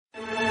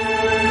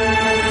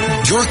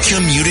You're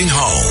commuting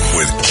home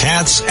with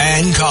Katz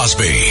and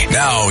Cosby.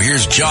 Now,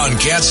 here's John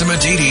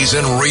Katzimatidis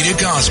and Rita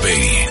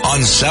Cosby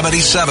on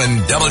 77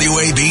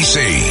 WABC.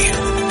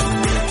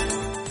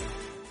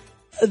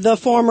 The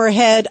former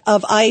head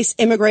of ICE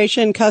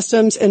Immigration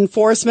Customs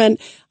Enforcement,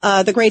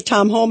 the great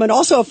Tom Homan,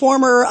 also a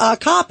former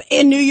cop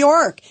in New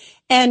York.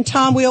 And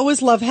Tom, we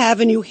always love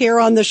having you here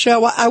on the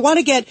show. I want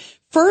to get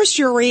first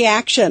your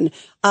reaction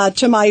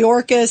to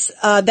Mayorkas,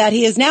 that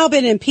he has now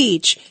been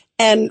impeached.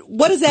 And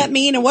what does that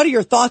mean? And what are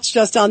your thoughts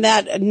just on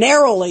that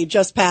narrowly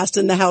just passed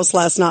in the House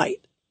last night?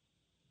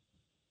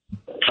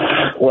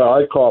 Well,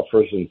 I called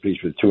for his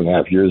impeachment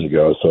 2.5 years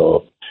ago,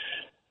 so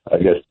I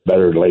guess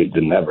better late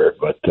than never,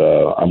 but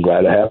I'm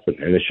glad it happened,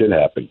 and it should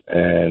happen.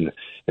 And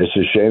it's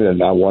a shame that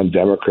not one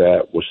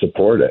Democrat will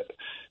support it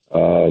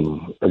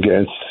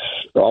against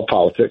all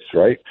politics,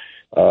 right?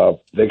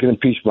 They can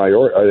impeach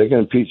they can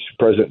impeach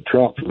President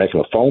Trump for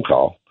making a phone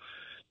call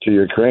to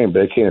Ukraine,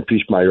 but they can't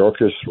impeach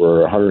Mayorkas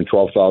for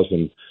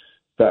 112,000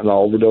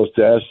 fentanyl overdose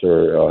deaths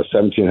or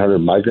 1,700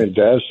 migrant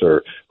deaths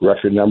or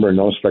record number of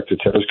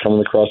non-suspected terrorists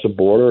coming across the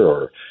border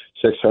or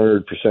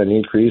 600%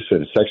 increase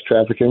in sex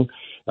trafficking.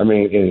 I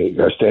mean,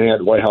 standing at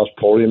the White House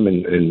podium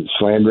and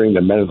slandering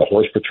the men of the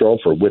Horse Patrol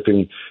for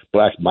whipping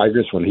black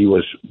migrants when he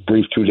was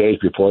briefed 2 days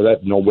before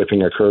that, no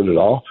whipping occurred at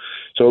all.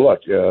 So look,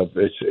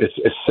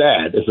 it's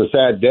sad. It's a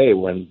sad day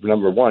when,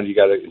 number one, you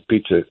got to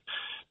impeach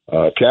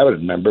a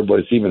cabinet member, but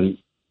it's even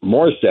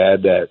more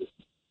sad that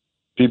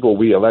people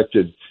we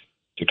elected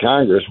to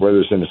Congress, whether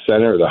it's in the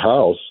Senate or the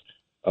House,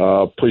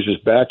 pushes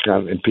back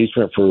on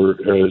impeachment for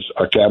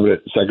a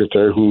cabinet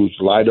secretary who's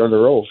lied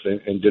under oath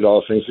and did all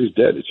the things he's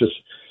did. It's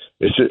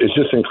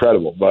just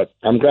incredible. But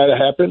I'm glad it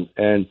happened,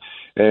 and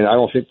I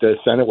don't think the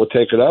Senate will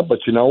take it up.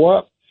 But you know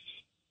what?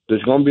 There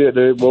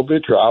will be a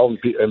trial,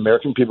 and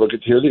American people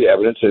get to hear the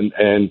evidence,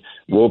 and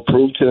we'll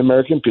prove to the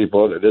American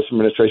people that this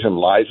administration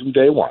lied from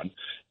day one,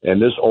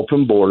 and this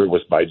open border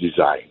was by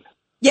design.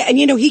 Yeah, and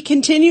he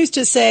continues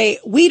to say,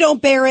 we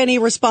don't bear any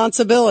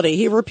responsibility.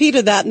 He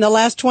repeated that in the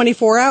last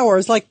 24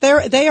 hours. Like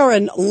they are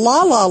in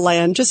la-la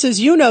land. Just as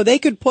they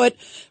could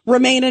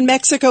remain in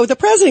Mexico. The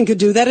president could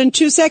do that in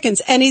 2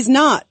 seconds, and he's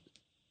not.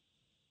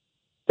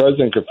 The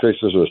president could fix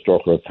this with a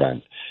stroke of a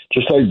pen,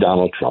 just like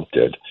Donald Trump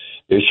did.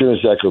 Issue an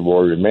executive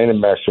order, remain in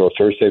Mexico,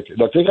 Thursday.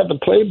 Look, they got the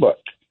playbook.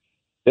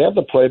 They have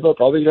the playbook.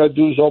 All they got to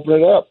do is open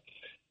it up.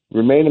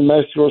 Remain in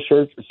Mexico,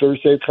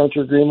 Thursday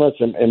country agreements,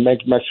 and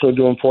make Mexico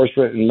do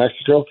enforcement in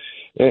Mexico.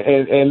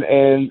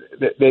 And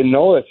they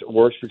know it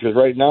works because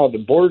right now the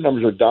border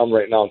numbers are down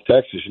right now in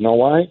Texas. You know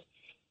why?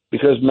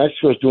 Because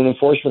Mexico is doing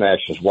enforcement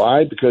actions.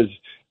 Why? Because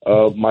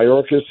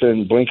Mayorkas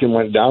and Blinken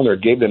went down there,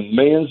 gave them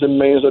millions and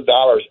millions of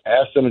dollars,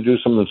 asked them to do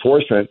some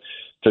enforcement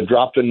to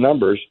drop the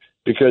numbers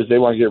because they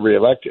want to get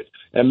reelected.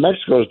 And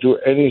Mexico is doing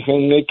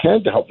anything they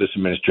can to help this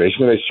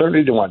administration. They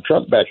certainly don't want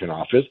Trump back in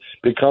office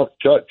because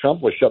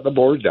Trump will shut the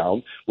border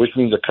down, which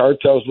means the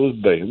cartels lose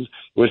billions,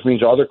 which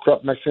means all the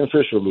corrupt Mexican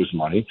officials lose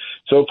money.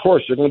 So, of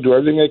course, they're going to do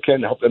everything they can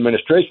to help the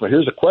administration. But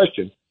here's the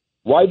question.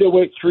 Why did they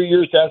wait 3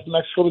 years to ask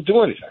Mexico to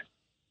do anything?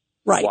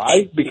 Right.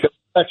 Why? Because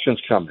elections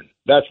coming.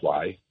 That's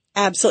why.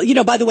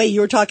 Absolutely. By the way,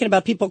 you were talking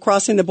about people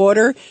crossing the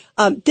border.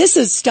 This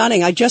is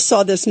stunning. I just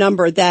saw this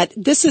number that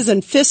this is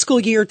in fiscal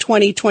year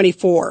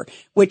 2024,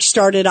 which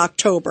started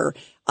October.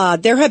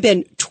 There have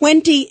been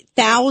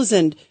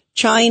 20,000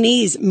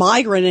 Chinese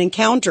migrant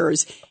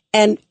encounters,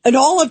 and in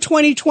all of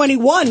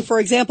 2021, for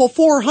example,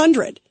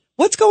 400.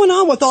 What's going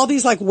on with all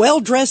these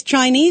well-dressed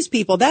Chinese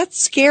people?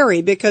 That's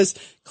scary because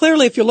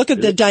clearly if you look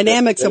at the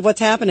dynamics of what's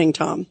happening,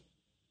 Tom.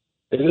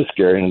 It is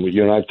scary, and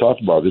you and I have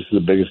talked about this is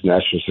the biggest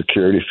national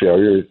security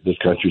failure this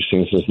country's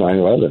seen since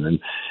 9/11.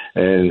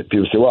 And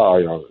people say,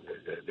 well,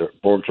 the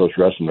Border Patrol's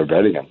arresting them, they're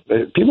vetting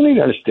them. People need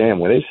to understand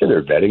when they say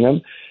they're vetting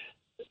them,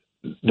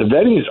 the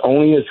vetting is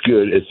only as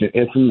good as the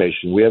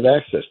information we have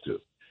access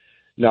to.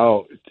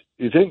 Now,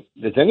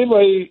 does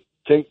anybody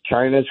think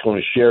China is going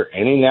to share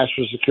any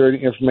national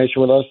security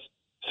information with us?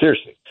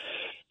 Seriously.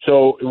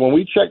 So when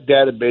we check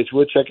database,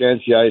 we'll check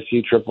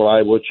NCIC,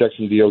 III, we'll check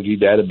some DOD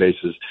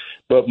databases.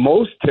 But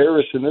most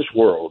terrorists in this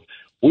world,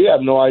 we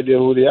have no idea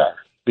who they are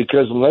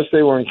because unless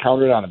they were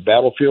encountered on a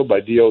battlefield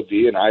by DOD,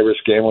 an iris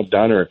scan was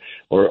done,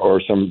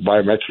 or some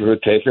biometrics were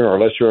taken, or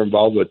unless you're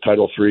involved with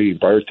Title III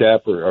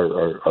wiretap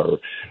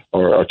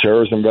or a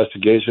terrorism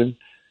investigation,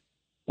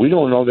 we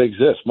don't know they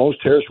exist.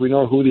 Most terrorists, we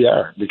know who they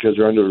are because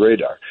they're under the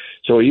radar.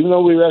 So even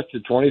though we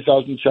arrested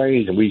 20,000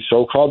 Chinese and we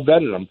so-called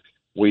vetted them,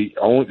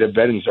 the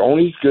vetting is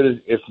only as good as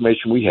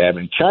information we have,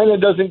 and China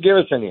doesn't give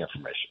us any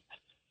information.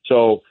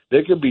 So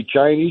they could be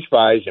Chinese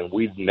spies, and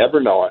we'd never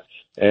know it.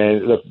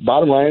 And the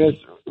bottom line is,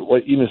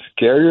 what even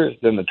scarier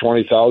than the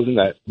 20,000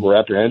 that were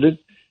apprehended,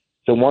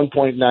 the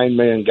 1.9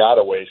 million got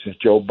away since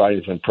Joe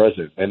Biden's been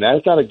president. And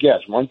that's not a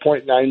guess.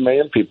 1.9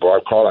 million people are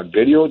caught on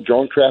video,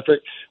 drone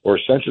traffic, or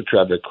sensor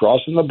traffic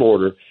crossing the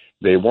border.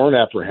 They weren't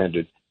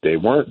apprehended. They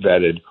weren't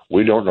vetted.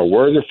 We don't know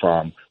where they're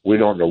from. We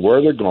don't know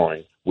where they're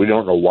going. We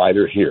don't know why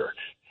they're here.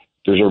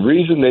 There's a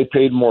reason they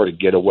paid more to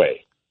get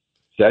away.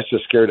 That's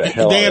just scared the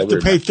hell out of They have to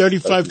pay everybody.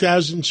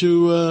 $35,000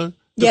 to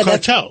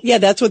cartel.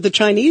 That's what the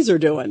Chinese are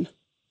doing.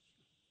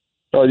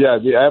 Oh, yeah,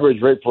 the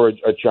average rate for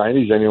a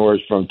Chinese anywhere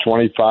is from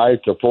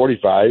 25 to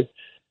 45,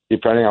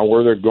 depending on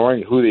where they're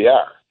going, who they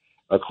are.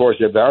 Of course,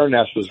 if they are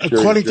national security,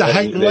 according to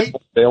height and weight,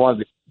 they want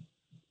to.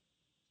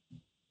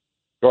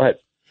 Go ahead.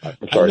 I'm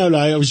sorry. No,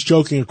 I was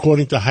joking.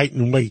 According to height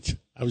and weight,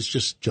 I was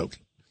just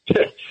joking.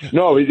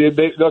 No,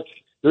 look.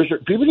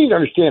 People need to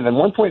understand that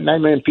 1.9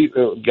 million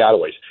people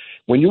gotaways.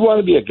 When you want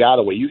to be a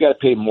gotaway, you got to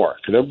pay more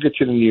because they'll get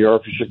you to New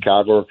York or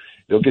Chicago.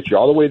 They'll get you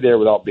all the way there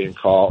without being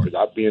called,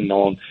 without being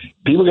known.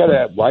 People got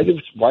to. Why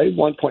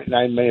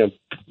 1.9 million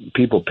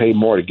people pay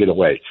more to get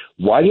away?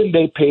 Why didn't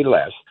they pay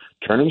less?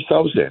 Turn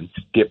themselves in,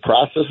 get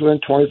processed within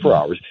 24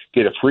 hours,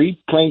 get a free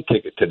plane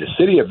ticket to the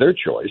city of their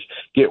choice,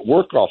 get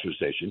work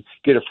authorization,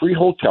 get a free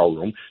hotel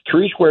room,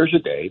 3 squares a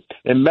day,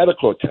 and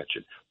medical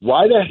attention.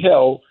 Why the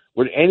hell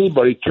would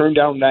anybody turn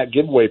down that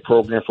giveaway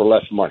program for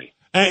less money?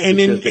 And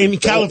in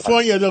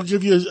California, they'll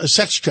give you a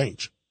sex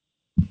change.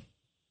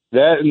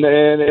 That and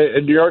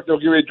in New York, they'll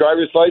give you a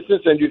driver's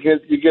license, and you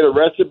get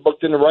arrested,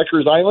 booked into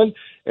Rikers Island,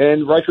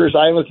 and Rikers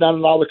Island's not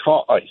allowed to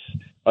call ICE.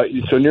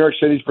 So New York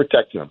City's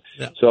protecting him.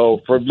 Yeah.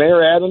 So for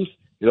Mayor Adams,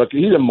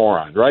 he's a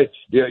moron, right?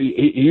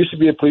 He used to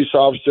be a police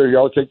officer. He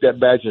ought to take that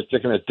badge and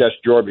stick it in his desk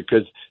drawer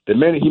because the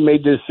minute he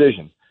made the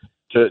decision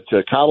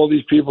to coddle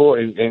these people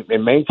and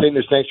maintain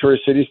their sanctuary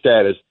city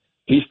status,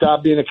 he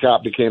stopped being a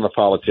cop, became a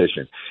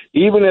politician.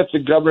 Even if the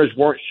governors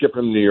weren't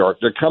shipping to New York,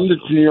 they're coming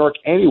to New York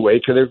anyway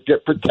because they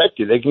get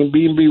protected. They can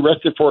be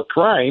arrested for a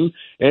crime,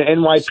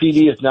 and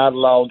NYPD is not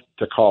allowed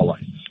to call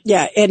ICE.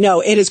 Yeah,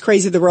 it is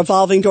crazy, the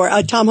revolving door.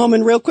 Tom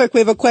Homan, real quick, we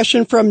have a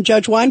question from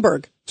Judge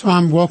Weinberg.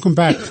 Tom, welcome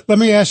back. Let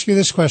me ask you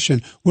this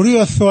question. What are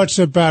your thoughts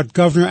about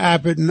Governor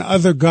Abbott and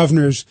other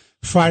governors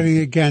fighting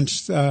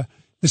against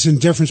this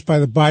indifference by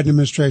the Biden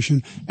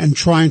administration and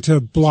trying to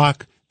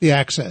block the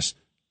access?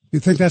 You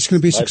think that's going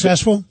to be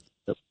successful?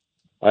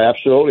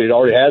 Absolutely. It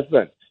already has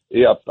been.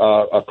 Yeah,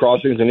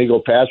 crossings in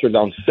Eagle Pass are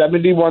down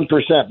 71%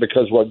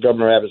 because of what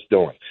Governor Abbott's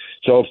doing.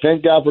 So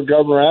thank God for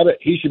Governor Abbott.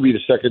 He should be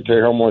the Secretary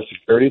of Homeland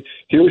Security.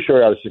 He will show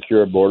you how to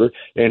secure a border,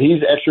 and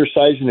he's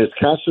exercising his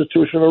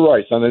constitutional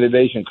rights on the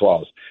evasion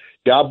clause.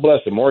 God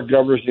bless him. More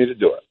governors need to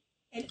do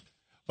it.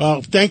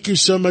 Well, thank you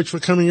so much for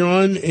coming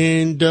on,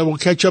 and we'll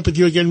catch up with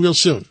you again real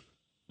soon.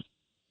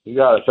 You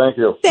got it. Thank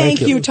you.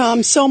 Thank you,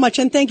 Tom, so much,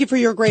 and thank you for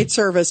your great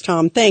service,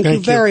 Tom. Thank you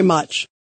very much.